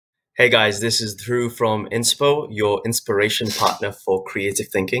Hey guys, this is Drew from INSPO, your inspiration partner for creative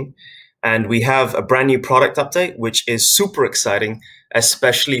thinking. And we have a brand new product update, which is super exciting,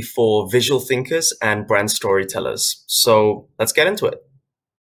 especially for visual thinkers and brand storytellers. So let's get into it.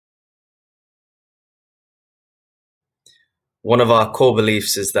 One of our core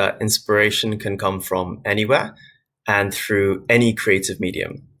beliefs is that inspiration can come from anywhere and through any creative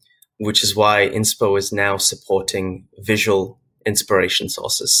medium, which is why INSPO is now supporting visual inspiration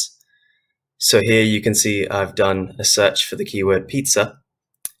sources. So here you can see I've done a search for the keyword pizza.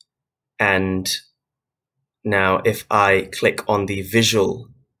 And now if I click on the visual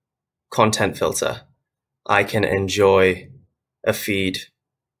content filter, I can enjoy a feed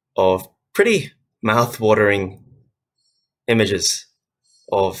of pretty mouth-watering images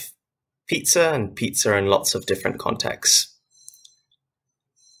of pizza in lots of different contexts.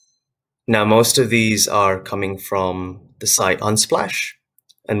 Now, most of these are coming from the site Unsplash,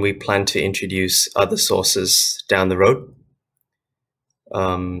 and we plan to introduce other sources down the road.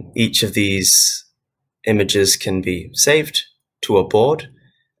 Each of these images can be saved to a board,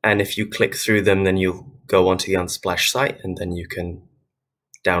 and if you click through them, then you'll go onto the Unsplash site, and then you can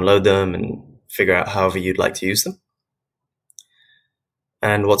download them and figure out however you'd like to use them.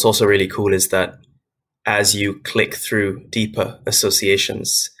 And what's also really cool is that as you click through deeper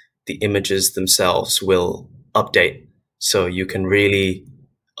associations, the images themselves will update. So you can really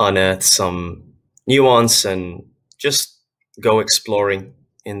unearth some nuance and just go exploring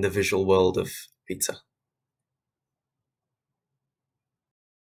in the visual world of pizza.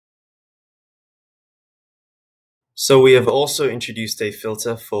 So we have also introduced a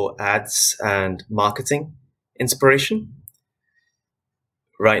filter for ads and marketing inspiration.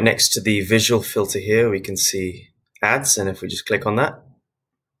 Right next to the visual filter here, we can see ads, and if we just click on that,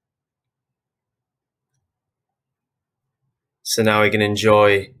 so now we can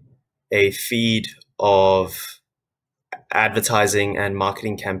enjoy a feed of advertising and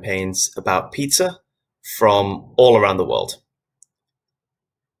marketing campaigns about pizza from all around the world.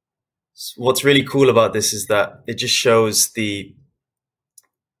 So what's really cool about this is that it just shows the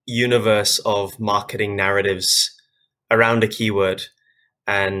universe of marketing narratives around a keyword,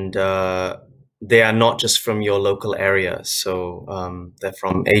 and they are not just from your local area. So they're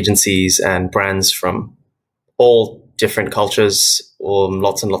from agencies and brands from all different cultures or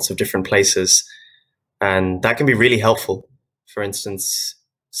lots and lots of different places. And that can be really helpful. For instance,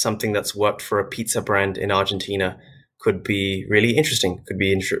 something that's worked for a pizza brand in Argentina could be really interesting,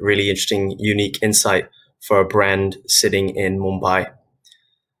 really interesting, unique insight for a brand sitting in Mumbai.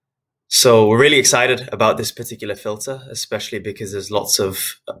 So we're really excited about this particular filter, especially because there's lots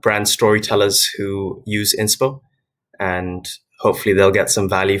of brand storytellers who use INSPO, and hopefully they'll get some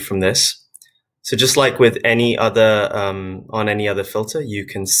value from this. So just like with any other, on any other filter, you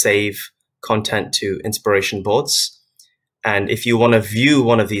can save content to inspiration boards. And if you want to view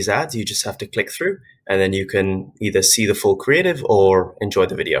one of these ads, you just have to click through, and then you can either see the full creative or enjoy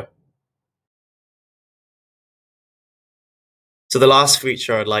the video. So the last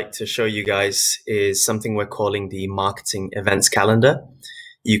feature I'd like to show you guys is something we're calling the marketing events calendar.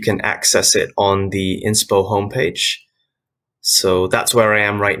 You can access it on the INSPO homepage. So that's where I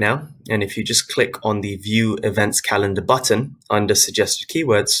am right now. And if you just click on the View Events Calendar button under Suggested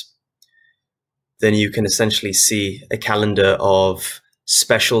Keywords, then you can essentially see a calendar of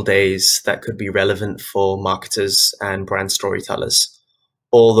special days that could be relevant for marketers and brand storytellers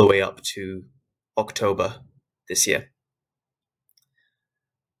all the way up to October this year.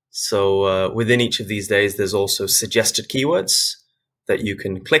 So within each of these days, there's also suggested keywords that you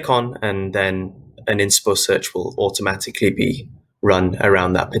can click on, and then an INSPO search will automatically be run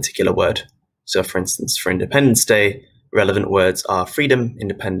around that particular word. So for instance, for Independence Day, relevant words are freedom,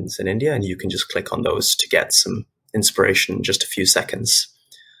 independence in India, and you can just click on those to get some inspiration in just a few seconds.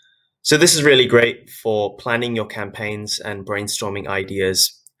 So this is really great for planning your campaigns and brainstorming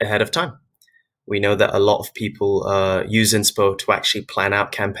ideas ahead of time. We know that a lot of people use INSPO to actually plan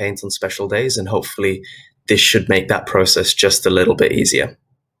out campaigns on special days, and hopefully this should make that process just a little bit easier.